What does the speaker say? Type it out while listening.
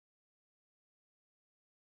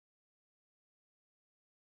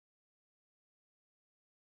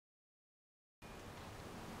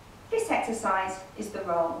exercise is the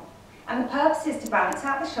roll, and the purpose is to balance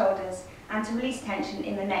out the shoulders and to release tension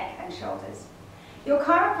in the neck and shoulders. Your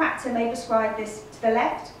chiropractor may prescribe this to the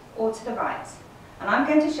left or to the right, and I'm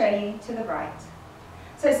going to show you to the right.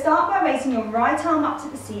 So start by raising your right arm up to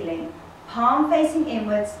the ceiling, palm facing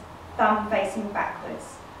inwards, thumb facing backwards.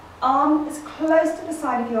 Arm as close to the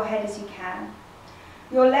side of your head as you can.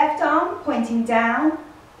 Your left arm pointing down,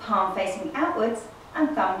 palm facing outwards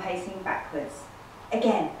and thumb facing backwards.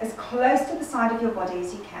 Again, as close to the side of your body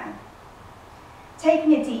as you can.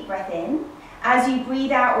 Taking a deep breath in. As you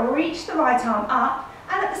breathe out, reach the right arm up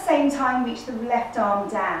and at the same time reach the left arm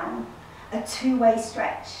down. A two-way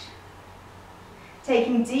stretch.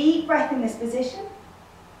 Taking a deep breath in this position.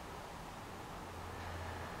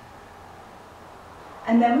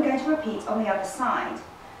 And then we're going to repeat on the other side.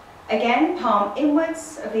 Again, palm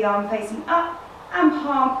inwards of the arm facing up and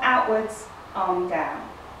palm outwards, arm down.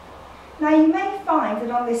 Now you may find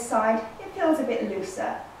that on this side it feels a bit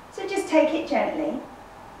looser, so just take it gently.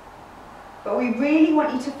 But we really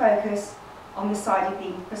want you to focus on the side you're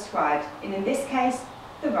being prescribed, and in this case,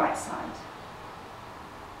 the right side.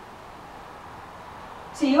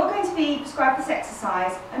 So you're going to be prescribed this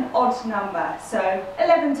exercise an odd number, so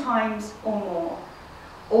 11 times or more.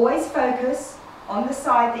 Always focus on the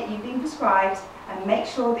side that you've been prescribed and make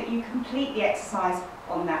sure that you complete the exercise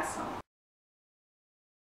on that side.